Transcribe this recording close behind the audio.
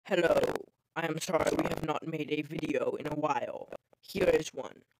Hello. I am sorry we have not made a video in a while. Here is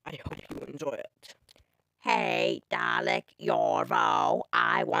one. I hope you enjoy it. Hey, Dalek Yorvo,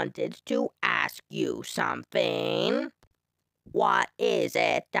 I wanted to ask you something. What is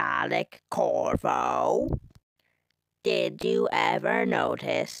it, Dalek Corvo? Did you ever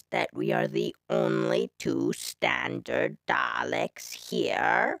notice that we are the only two standard Daleks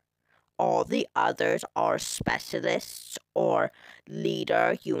here? All the others are specialists or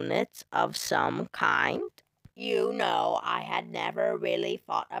leader units of some kind. You know, I had never really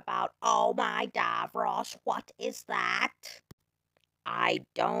thought about, oh my Davros, what is that? I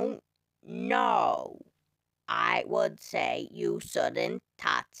don't know. I would say you shouldn't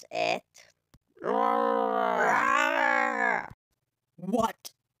touch it. What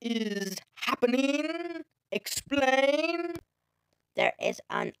is happening? Explain. There is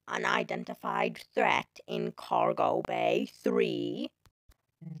an unidentified threat in Cargo Bay 3.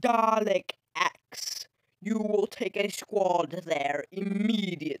 Dalek X. You will take a squad there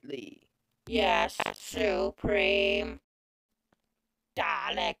immediately. Yes, Supreme.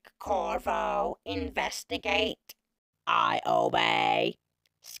 Dalek Corvo, investigate. I obey.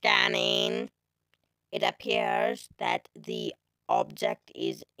 Scanning. It appears that the object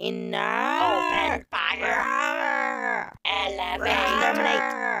is inert. Open fire. Elevate.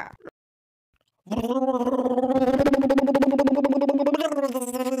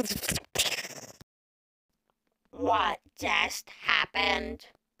 What just happened?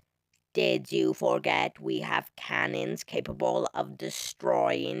 Did you forget we have cannons capable of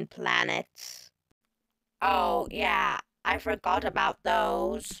destroying planets? Oh, yeah, I forgot about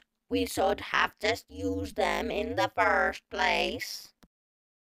those. We should have just used them in the first place.